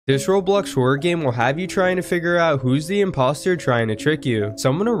This Roblox horror game will have you trying to figure out who's the imposter trying to trick you.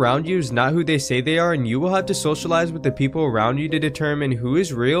 Someone around you is not who they say they are, and you will have to socialize with the people around you to determine who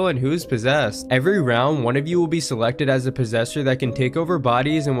is real and who is possessed. Every round, one of you will be selected as a possessor that can take over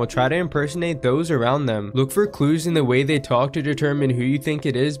bodies and will try to impersonate those around them. Look for clues in the way they talk to determine who you think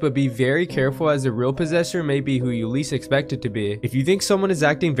it is, but be very careful as the real possessor may be who you least expect it to be. If you think someone is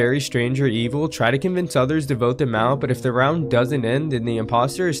acting very strange or evil, try to convince others to vote them out, but if the round doesn't end, then the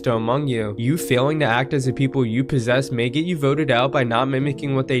imposter is still among you. You failing to act as the people you possess may get you voted out by not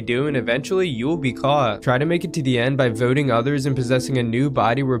mimicking what they do, and eventually you will be caught. Try to make it to the end by voting others and possessing a new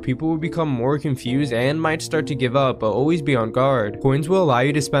body where people will become more confused and might start to give up, but always be on guard. Coins will allow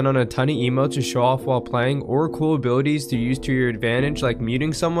you to spend on a ton of emotes to show off while playing, or cool abilities to use to your advantage, like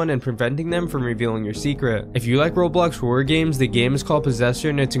muting someone and preventing them from revealing your secret. If you like Roblox horror games, the game is called Possessor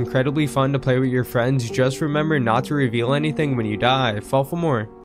and it's incredibly fun to play with your friends. Just remember not to reveal anything when you die. Fall for more.